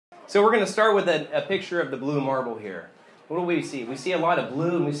So we're going to start with a picture of the blue marble here. What do we see? We see a lot of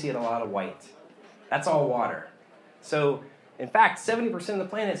blue and we see a lot of white. That's all water. So, in fact, 70% of the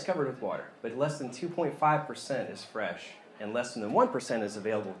planet is covered with water, but less than 2.5% is fresh, and less than 1% is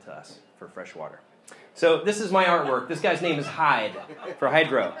available to us for fresh water. So this is my artwork. This guy's name is Hyde, for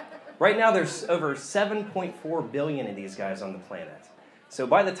hydro. Right now there's over 7.4 billion of these guys on the planet. So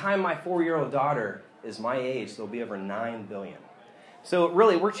by the time my 4-year-old daughter is my age, there'll be over 9 billion. So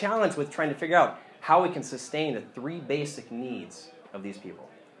really, we're challenged with trying to figure out how we can sustain the 3 basic needs of these people: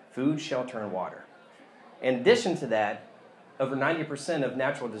 food, shelter, and water. In addition to that, over 90% of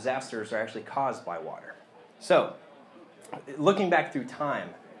natural disasters are actually caused by water. So, looking back through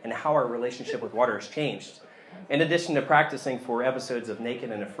time and how our relationship with water has changed, in addition to practicing for episodes of Naked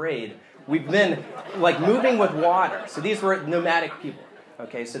and Afraid, we've been like moving with water. So these were nomadic people.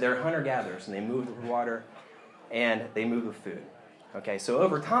 Okay, so they're hunter-gatherers, and they moved with water, and they moved with food. Okay, so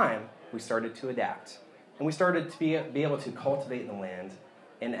over time, we started to adapt, and we started to be able to cultivate the land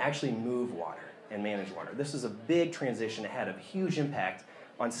and actually move water and manage water. This is a big transition that had a huge impact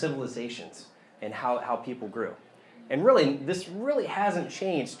on civilizations and how people grew. And really, this really hasn't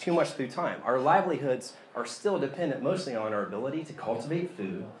changed too much through time. Our livelihoods are still dependent mostly on our ability to cultivate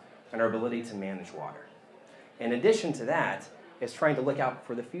food and our ability to manage water. In addition to that, it's trying to look out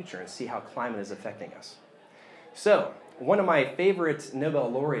for the future and see how climate is affecting us. So, one of my favorite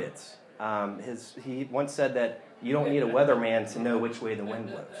Nobel laureates, he once said that you don't need a weatherman to know which way the wind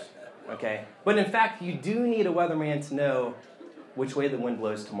blows. Okay? But in fact, you do need a weatherman to know which way the wind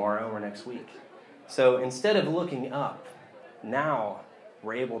blows tomorrow or next week. So instead of looking up, now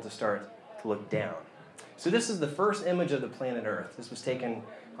we're able to start to look down. So this is the first image of the planet Earth. This was taken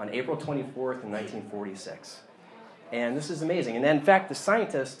on April 24th in 1946. And this is amazing. And in fact, the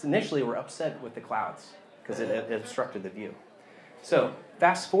scientists initially were upset with the clouds because it obstructed the view. So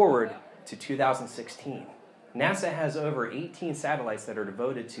fast forward to 2016. NASA has over 18 satellites that are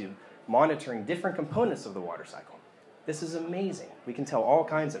devoted to monitoring different components of the water cycle. This is amazing. We can tell all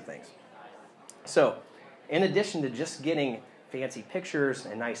kinds of things. So, in addition to just getting fancy pictures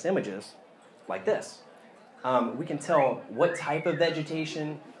and nice images like this, we can tell what type of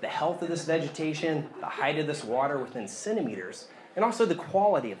vegetation, the health of this vegetation, the height of this water within centimeters, and also the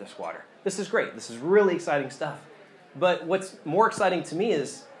quality of this water. This is great. This is really exciting stuff. But what's more exciting to me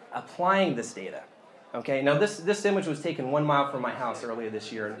is applying this data. Okay, now this image was taken 1 mile from my house earlier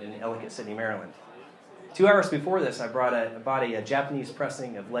this year in Ellicott City, Maryland. 2 hours before this, I bought a Japanese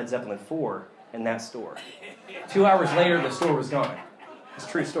pressing of Led Zeppelin 4 in that store. 2 hours later, the store was gone. It's a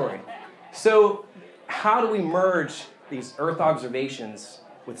true story. So how do we merge these Earth observations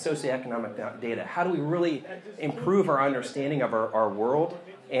with socioeconomic data? How do we really improve our understanding of our world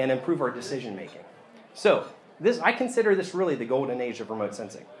and improve our decision making? So I consider this really the golden age of remote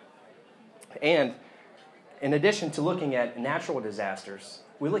sensing. And in addition to looking at natural disasters,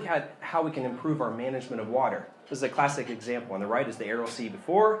 we look at how we can improve our management of water. This is a classic example. On the right is the Aral Sea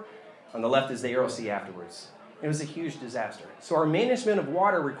before, on the left is the Aral Sea afterwards. It was a huge disaster. So our management of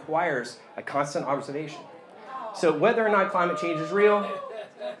water requires a constant observation. So whether or not climate change is real,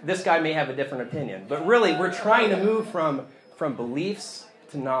 this guy may have a different opinion. But really, we're trying to move from beliefs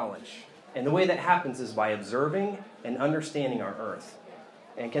to knowledge. And the way that happens is by observing and understanding our Earth.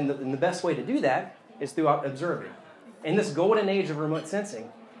 And the best way to do that is through observing. In this golden age of remote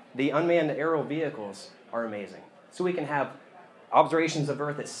sensing, the unmanned aerial vehicles are amazing. So we can have observations of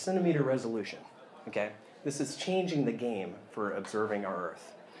Earth at centimeter resolution. Okay? This is changing the game for observing our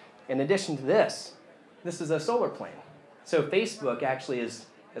Earth. In addition to this is a solar plane. So Facebook actually is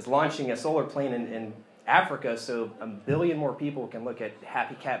launching a solar plane in Africa so 1 billion more people can look at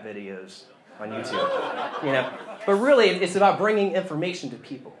happy cat videos on YouTube. You know? But really, it's about bringing information to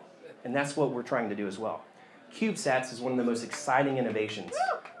people. And that's what we're trying to do as well. CubeSats is one of the most exciting innovations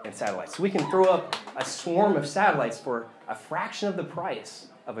in satellites. So we can throw up a swarm of satellites for a fraction of the price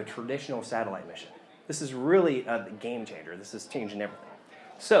of a traditional satellite mission. This is really a game changer. This is changing everything.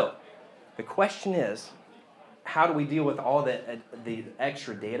 So the question is, how do we deal with all the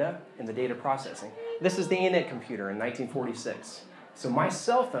extra data and the data processing? This is the ENIAC computer in 1946. So my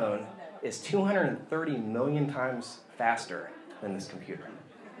cell phone is 230 million times faster than this computer.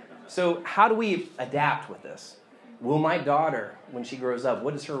 So how do we adapt with this? Will my daughter, when she grows up,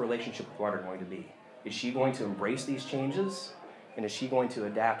 what is her relationship with water going to be? Is she going to embrace these changes? And is she going to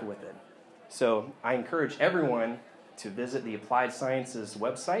adapt with it? So I encourage everyone to visit the Applied Sciences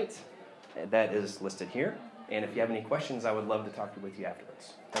website that is listed here. And if you have any questions, I would love to talk with you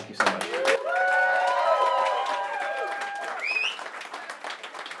afterwards. Thank you so much.